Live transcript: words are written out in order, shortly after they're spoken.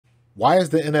Why is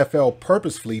the NFL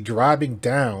purposefully driving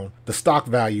down the stock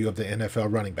value of the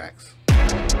NFL running backs?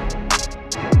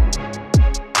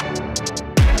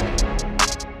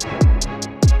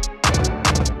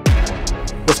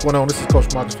 What's going on? This is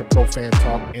Coach Marcus for Pro Fan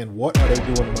Talk, and what are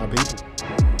they doing to my people?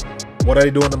 What are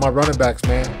they doing to my running backs,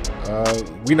 man?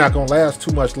 We're not going to last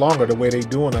too much longer the way they're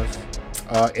doing us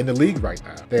in the league right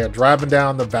now. They are driving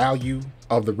down the value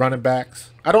of the running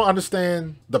backs. I don't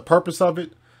understand the purpose of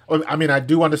it. I mean, I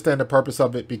do understand the purpose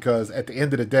of it because at the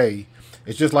end of the day,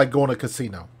 it's just like going to a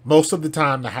casino. Most of the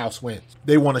time, the house wins.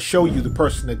 They want to show you the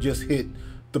person that just hit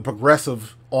the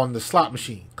progressive on the slot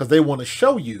machine because they want to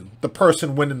show you the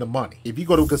person winning the money. If you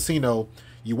go to a casino,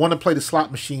 you want to play the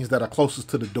slot machines that are closest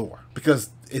to the door because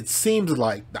it seems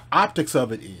like the optics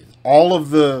of it is all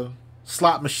of the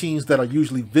slot machines that are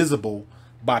usually visible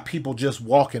by people just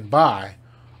walking by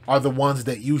are the ones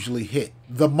that usually hit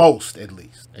the most, at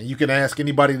least. And you can ask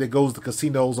anybody that goes to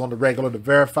casinos on the regular to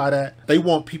verify that. They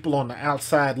want people on the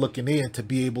outside looking in to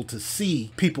be able to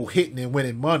see people hitting and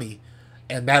winning money,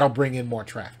 and that'll bring in more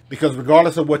traffic. Because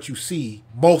regardless of what you see,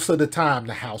 most of the time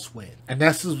the house wins. And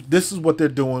this is what they're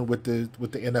doing with the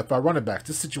NFL running backs.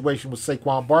 This situation with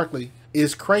Saquon Barkley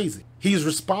is crazy. He's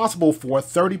responsible for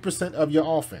 30% of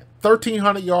your offense,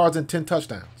 1,300 yards and 10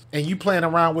 touchdowns, and you playing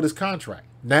around with his contract.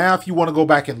 Now, if you want to go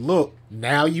back and look,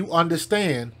 now you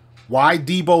understand why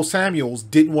Deebo Samuels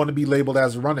didn't want to be labeled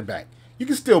as a running back. You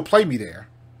can still play me there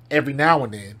every now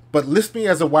and then, but list me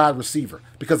as a wide receiver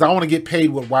because I want to get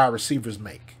paid what wide receivers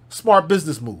make. Smart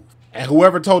business move. And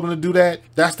whoever told him to do that,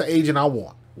 that's the agent I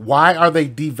want. Why are they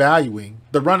devaluing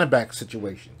the running back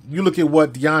situation? You look at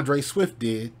what DeAndre Swift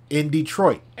did in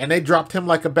Detroit, and they dropped him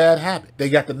like a bad habit. They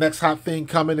got the next hot thing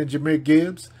coming in Jahmyr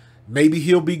Gibbs. Maybe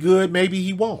he'll be good, maybe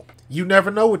he won't. You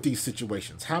never know with these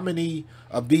situations. How many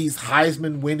of these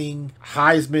Heisman winning,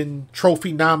 Heisman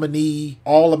Trophy nominee,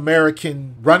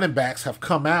 All-American running backs have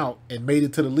come out and made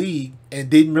it to the league and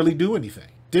didn't really do anything?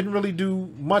 Didn't really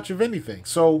do much of anything.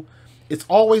 So it's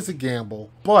always a gamble.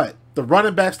 But the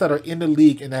running backs that are in the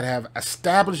league and that have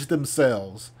established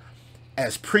themselves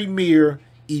as premier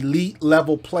elite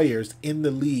level players in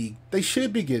the league, they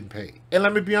should be getting paid. And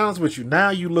let me be honest with you. Now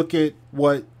you look at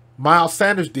what Miles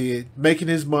Sanders did, making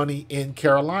his money in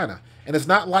Carolina. And it's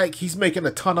not like he's making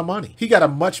a ton of money. He got a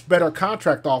much better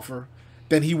contract offer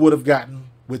than he would have gotten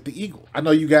with the Eagles. I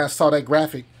know you guys saw that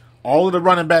graphic. All of the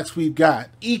running backs we've got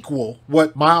equal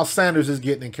what Miles Sanders is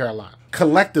getting in Carolina.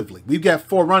 Collectively, we've got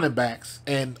 4 running backs,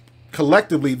 and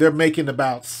collectively, they're making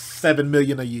about $7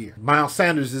 million a year. Miles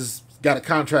Sanders has got a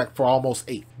contract for almost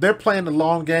 8. They're playing the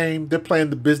long game. They're playing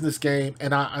the business game,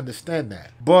 and I understand that.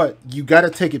 But you got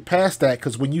to take it past that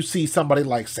because when you see somebody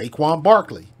like Saquon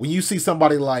Barkley, when you see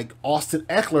somebody like Austin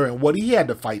Ekeler and what he had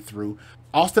to fight through,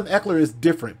 Austin Ekeler is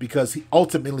different because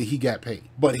ultimately he got paid.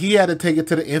 But he had to take it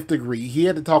to the nth degree. He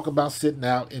had to talk about sitting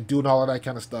out and doing all of that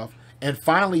kind of stuff. And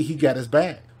finally, he got his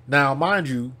bag. Now, mind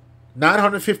you,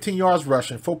 915 yards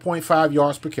rushing, 4.5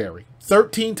 yards per carry,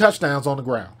 13 touchdowns on the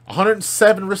ground,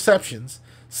 107 receptions,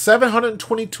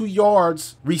 722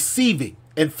 yards receiving,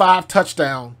 and 5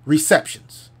 touchdown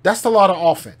receptions. That's a lot of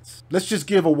offense. Let's just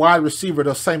give a wide receiver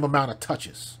the same amount of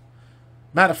touches.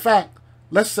 Matter of fact,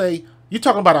 let's say you're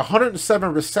talking about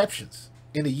 107 receptions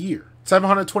in a year,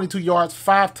 722 yards,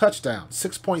 5 touchdowns,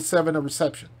 6.7 a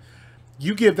reception.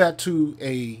 You give that to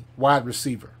a wide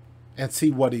receiver and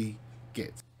see what he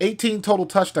gets. 18 total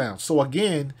touchdowns. So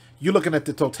again, you're looking at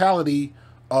the totality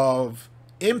of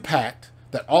impact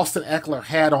that Austin Ekeler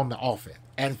had on the offense.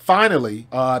 And finally,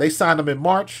 they signed him in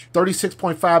March,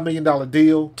 $36.5 million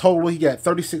deal. Total, he got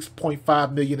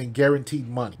 $36.5 million in guaranteed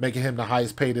money, making him the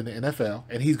highest paid in the NFL.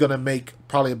 And he's going to make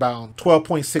probably about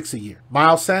 $12.6 a year.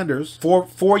 Miles Sanders,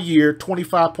 four-year,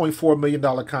 $25.4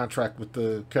 million contract with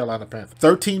the Carolina Panthers.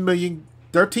 $13 million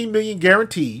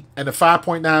guaranteed and a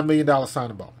 $5.9 million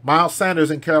signing bonus. Miles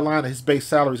Sanders in Carolina, his base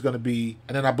salary is going to be,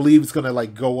 and then I believe it's going to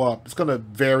go up. It's going to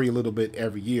vary a little bit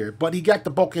every year, but he got the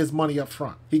bulk of his money up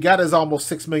front. He got his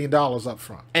almost $6 million up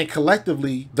front. And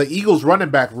collectively, the Eagles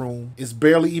running back room is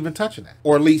barely even touching that,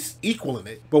 or at least equaling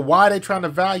it. But why are they trying to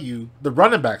value the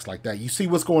running backs like that? You see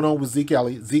what's going on with Zeke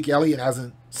Elliott. Zeke Elliott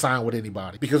hasn't signed with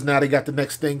anybody because now they got the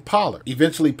next thing, Pollard.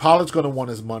 Eventually, Pollard's going to want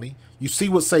his money. You see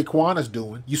what Saquon is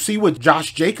doing. You see what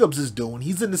Josh Jacobs is doing.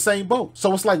 He's in the same boat.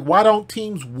 So it's like, why don't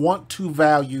teams want to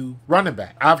value running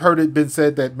back? I've heard it been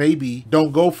said that maybe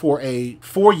don't go for a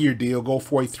 4-year deal, go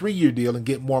for a 3-year deal and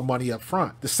get more money up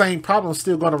front. The same problem is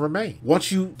still going to remain.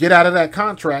 Once you get out of that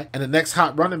contract and the next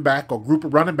hot running back or group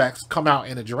of running backs come out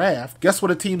in a draft, guess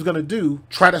what a team's going to do?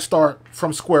 Try to start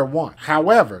from square one.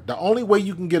 However, the only way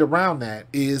you can get around that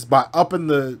is by upping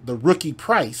the rookie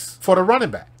price for the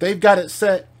running back. They've got it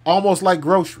set Almost like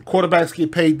grocery. Quarterbacks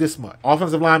get paid this much.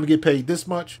 Offensive linemen get paid this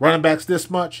much. Running backs this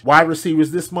much. Wide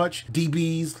receivers this much.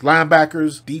 DBs,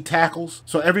 linebackers, D tackles.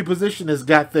 So every position has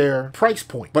got their price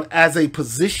point. But as a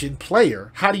position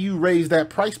player, how do you raise that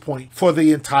price point for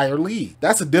the entire league?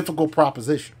 That's a difficult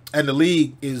proposition. And the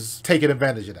league is taking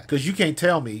advantage of that. Because you can't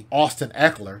tell me Austin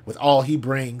Eckler, with all he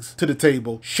brings to the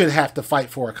table, should have to fight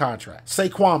for a contract.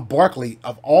 Saquon Barkley,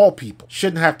 of all people,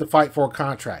 shouldn't have to fight for a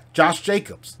contract. Josh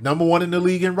Jacobs, #1 in the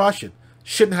league in rushing,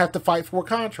 shouldn't have to fight for a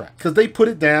contract. Because they put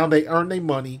it down, they earn their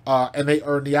money, and they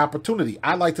earn the opportunity.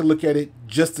 I like to look at it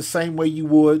just the same way you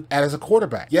would as a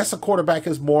quarterback. Yes, a quarterback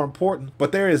is more important,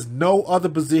 but there is no other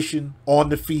position on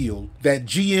the field that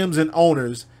GMs and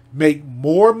owners make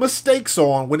more mistakes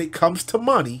on when it comes to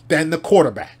money than the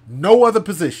quarterback. No other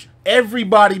position.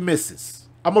 Everybody misses.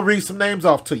 I'm going to read some names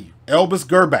off to you. Elvis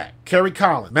Grbac, Kerry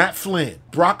Collins, Matt Flynn,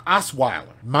 Brock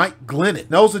Osweiler, Mike Glennon.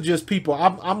 Those are just people.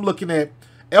 I'm looking at.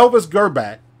 Elvis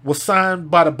Grbac was signed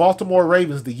by the Baltimore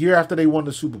Ravens the year after they won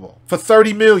the Super Bowl for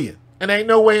 $30 million. And ain't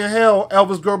no way in hell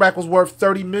Elvis Grbac was worth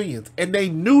 $30 million. And they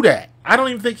knew that. I don't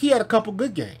even think he had a couple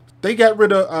good games. They got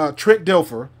rid of Trent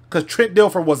Dilfer because Trent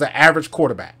Dilfer was an average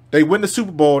quarterback. They win the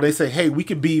Super Bowl. They say, hey, we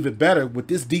can be even better with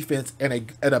this defense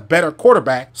and a better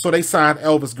quarterback. So they signed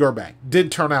Elvis Grbac.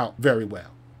 Didn't turn out very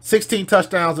well. 16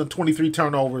 touchdowns and 23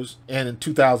 turnovers and in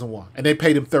 2001. And they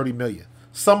paid him $30 million.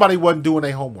 Somebody wasn't doing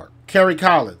their homework. Kerry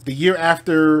Collins, the year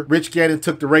after Rich Gannon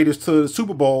took the Raiders to the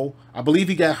Super Bowl, I believe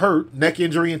he got hurt, neck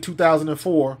injury in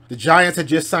 2004. The Giants had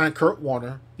just signed Kurt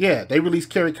Warner. Yeah, they released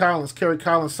Kerry Collins. Kerry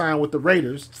Collins signed with the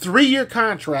Raiders. 3-year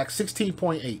contract,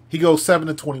 16.8. He goes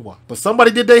 7-21. But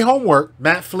somebody did their homework.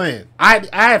 Matt Flynn. I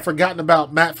had forgotten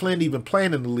about Matt Flynn even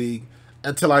playing in the league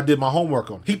until I did my homework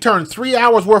on him. He turned 3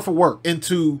 hours worth of work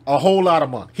into a whole lot of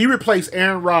money. He replaced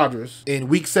Aaron Rodgers in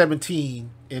Week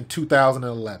 17 in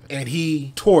 2011, and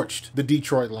he torched the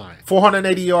Detroit Lions.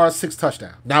 480 yards, 6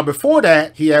 touchdowns. Now before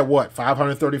that, he had what,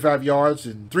 535 yards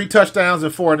and 3 touchdowns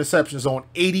and 4 interceptions on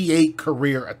 88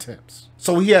 career attempts.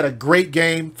 So he had a great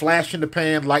game, flash in the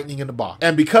pan, lightning in the box.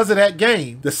 And because of that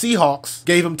game, the Seahawks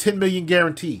gave him $10 million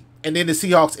guaranteed. And then the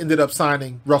Seahawks ended up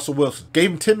signing Russell Wilson.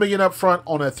 Gave him $10 million up front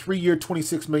on a 3-year,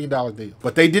 $26 million deal.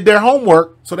 But they did their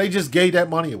homework, so they just gave that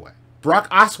money away.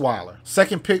 Brock Osweiler,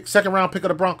 second round pick of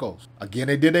the Broncos. Again,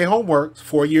 they did their homework.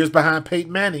 4 years behind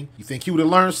Peyton Manning. You think he would have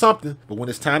learned something, but when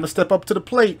it's time to step up to the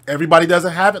plate, everybody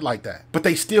doesn't have it like that. But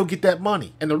they still get that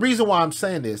money. And the reason why I'm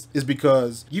saying this is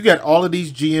because you got all of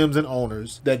these GMs and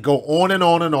owners that go on and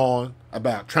on and on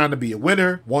about trying to be a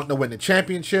winner, wanting to win the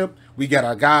championship. We got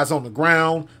our guys on the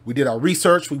ground. We did our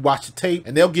research. We watched the tape.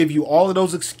 And they'll give you all of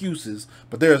those excuses.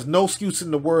 But there is no excuse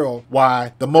in the world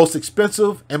why the most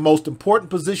expensive and most important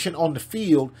position on the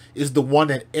field is the one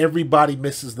that everybody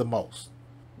misses the most.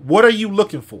 What are you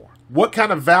looking for? What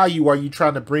kind of value are you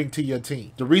trying to bring to your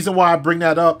team? The reason why I bring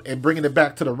that up and bringing it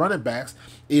back to the running backs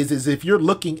is if you're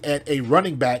looking at a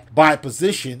running back by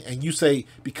position and you say,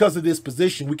 because of this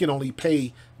position, we can only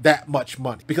pay that much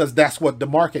money because that's what the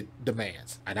market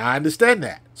demands. And I understand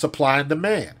that. Supply and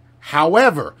demand.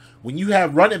 However, when you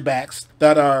have running backs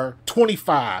that are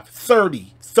 25,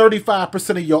 30, 35%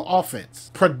 of your offense,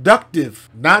 productive,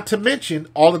 not to mention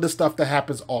all of the stuff that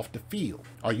happens off the field.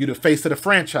 Are you the face of the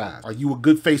franchise? Are you a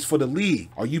good face for the league?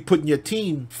 Are you putting your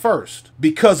team first?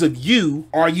 Because of you,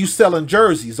 are you selling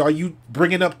jerseys? Are you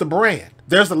bringing up the brand?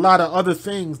 There's a lot of other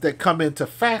things that come into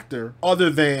factor other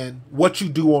than what you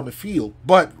do on the field.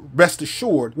 But rest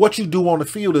assured, what you do on the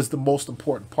field is the most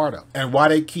important part of it. And why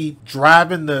they keep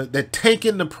driving they're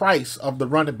taking the price of the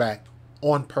running back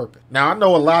on purpose. Now, I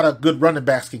know a lot of good running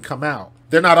backs can come out.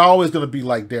 They're not always going to be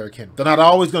like Derrick Henry. They're not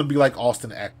always going to be like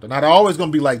Austin Eckler. They're not always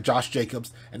going to be like Josh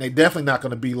Jacobs. And they're definitely not going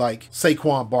to be like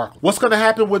Saquon Barkley. What's going to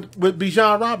happen with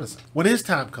Bijan Robinson when his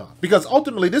time comes? Because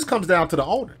ultimately, this comes down to the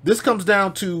owner. This comes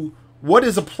down to what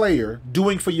is a player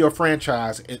doing for your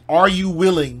franchise and are you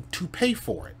willing to pay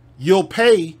for it? You'll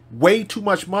pay way too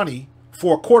much money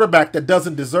for a quarterback that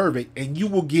doesn't deserve it, and you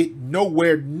will get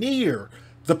nowhere near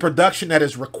the production that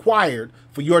is required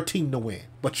for your team to win,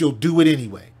 but you'll do it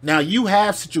anyway. Now, you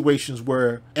have situations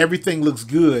where everything looks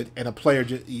good and a player,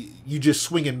 you just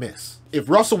swing and miss. If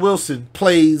Russell Wilson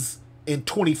plays in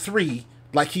 23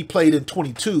 like he played in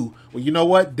 22, well, you know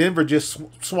what? Denver just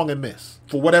swung and missed.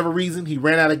 For whatever reason, he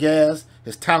ran out of gas.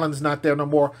 His talent is not there no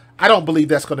more. I don't believe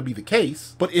that's going to be the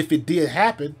case, but if it did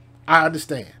happen, I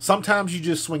understand. Sometimes you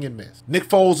just swing and miss. Nick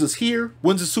Foles is here,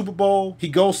 wins the Super Bowl, he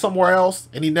goes somewhere else,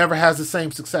 and he never has the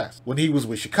same success. When he was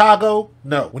with Chicago,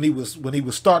 no. When he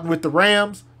was starting with the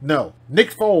Rams, no.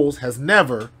 Nick Foles has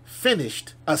never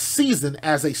finished a season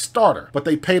as a starter, but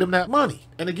they paid him that money.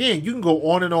 And again, you can go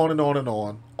on and on and on and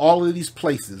on. All of these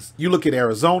places, you look at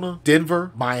Arizona,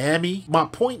 Denver, Miami. My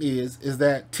point is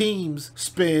that teams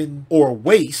spend or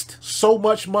waste so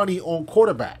much money on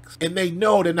quarterbacks, and they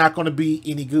know they're not going to be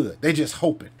any good. They just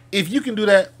hoping. If you can do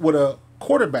that with a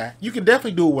quarterback, you can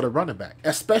definitely do it with a running back,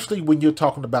 especially when you're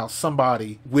talking about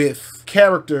somebody with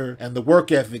character and the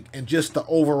work ethic and just the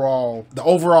overall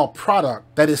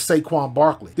product that is Saquon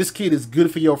Barkley. This kid is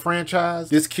good for your franchise.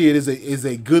 This kid is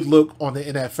a good look on the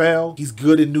NFL. He's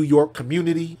good in New York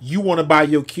community. You want to buy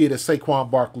your kid a Saquon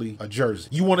Barkley a jersey.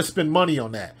 You want to spend money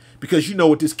on that because you know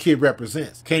what this kid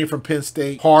represents. Came from Penn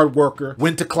State, hard worker,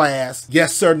 went to class,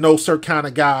 yes sir, no sir kind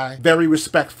of guy, very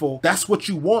respectful. That's what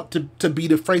you want to be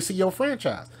the face of your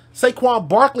franchise. Saquon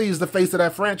Barkley is the face of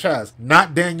that franchise,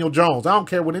 not Daniel Jones. I don't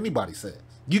care what anybody says.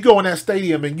 You go in that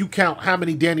stadium and you count how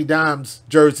many Danny Dimes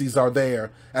jerseys are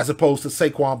there as opposed to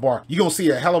Saquon Barkley. You're going to see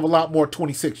a hell of a lot more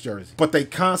 26 jerseys. But they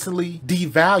constantly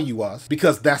devalue us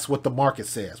because that's what the market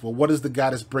says. Well, what is the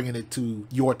guy that's bringing it to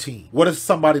your team? What is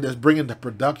somebody that's bringing the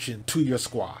production to your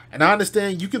squad? And I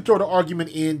understand you can throw the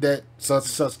argument in that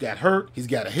such got hurt, he's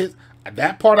got a hit.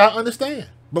 That part I understand.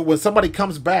 But when somebody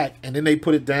comes back and then they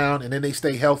put it down and then they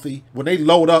stay healthy, when they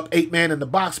load up 8-man in the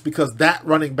box because that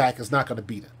running back is not going to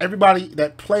beat them. Everybody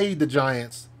that played the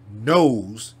Giants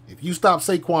knows if you stop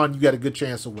Saquon, you got a good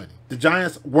chance of winning. The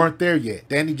Giants weren't there yet.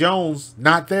 Danny Jones,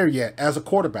 not there yet as a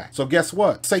quarterback. So guess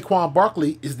what? Saquon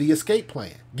Barkley is the escape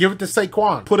plan. Give it to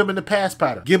Saquon. Put him in the pass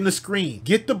pattern. Give him the screen.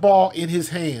 Get the ball in his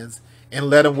hands and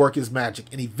let him work his magic.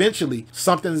 And eventually,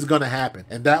 something is going to happen.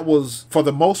 And that was, for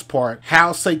the most part,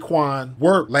 how Saquon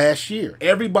worked last year.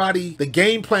 Everybody, the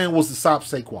game plan was to stop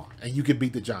Saquon, and you could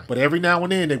beat the Giants. But every now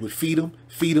and then, they would feed him,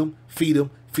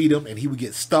 and he would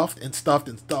get stuffed and stuffed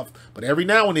and stuffed. But every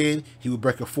now and then, he would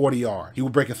break a 40-yard. He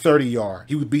would break a 30-yard.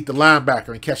 He would beat the linebacker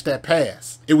and catch that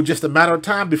pass. It was just a matter of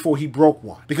time before he broke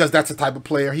one because that's the type of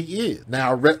player he is.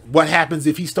 Now, what happens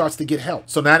if he starts to get help?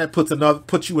 So now that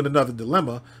puts you in another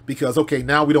dilemma because, okay,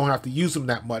 now we don't have to use him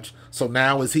that much. So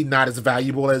now is he not as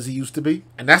valuable as he used to be?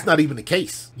 And that's not even the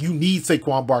case. You need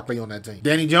Saquon Barkley on that team.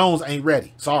 Danny Jones ain't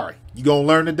ready. Sorry. You're going to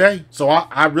learn today. So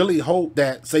I really hope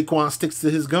that Saquon sticks to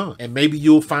his gun. And maybe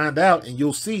you'll find out and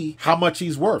you'll see how much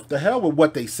he's worth. The hell with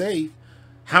what they say.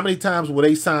 How many times will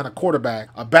they sign a quarterback,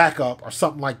 a backup, or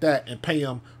something like that and pay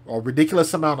him a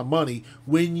ridiculous amount of money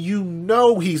when you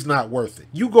know he's not worth it?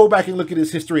 You go back and look at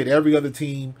his history at every other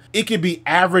team. It could be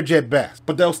average at best,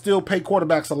 but they'll still pay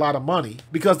quarterbacks a lot of money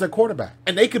because they're quarterback.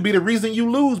 And they could be the reason you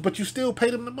lose, but you still pay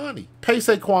them the money. Pay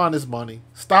Saquon his money.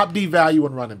 Stop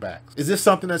devaluing running backs. Is this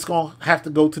something that's going to have to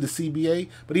go to the CBA?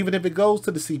 But even if it goes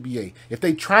to the CBA, if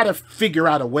they try to figure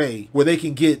out a way where they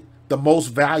can get the most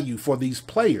value for these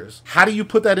players, how do you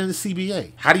put that in the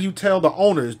CBA? How do you tell the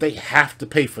owners they have to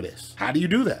pay for this? How do you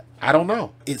do that? I don't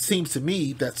know. It seems to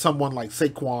me that someone like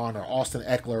Saquon or Austin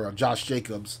Eckler or Josh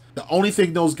Jacobs, the only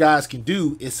thing those guys can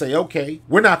do is say, okay,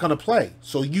 we're not going to play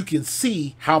so you can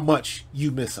see how much you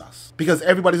miss us. Because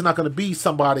everybody's not going to be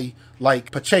somebody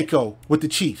like Pacheco with the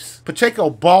Chiefs.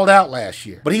 Pacheco balled out last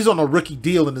year, but he's on a rookie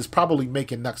deal and is probably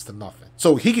making next to nothing.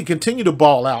 So he can continue to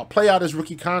ball out, play out his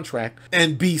rookie contract,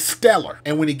 and be stellar.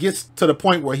 And when he gets to the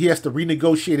point where he has to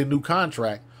renegotiate a new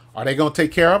contract, are they going to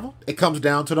take care of him? It comes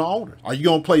down to the owner. Are you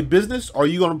going to play business or are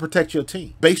you going to protect your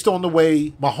team? Based on the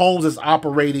way Mahomes has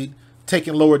operated,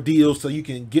 taking lower deals so you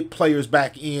can get players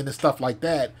back in and stuff like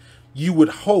that, you would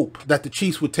hope that the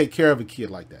Chiefs would take care of a kid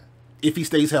like that if he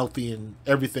stays healthy and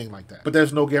everything like that. But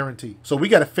there's no guarantee. So we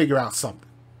got to figure out something.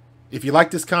 If you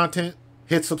like this content,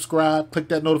 hit subscribe, click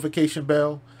that notification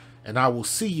bell, and I will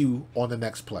see you on the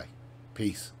next play.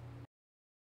 Peace.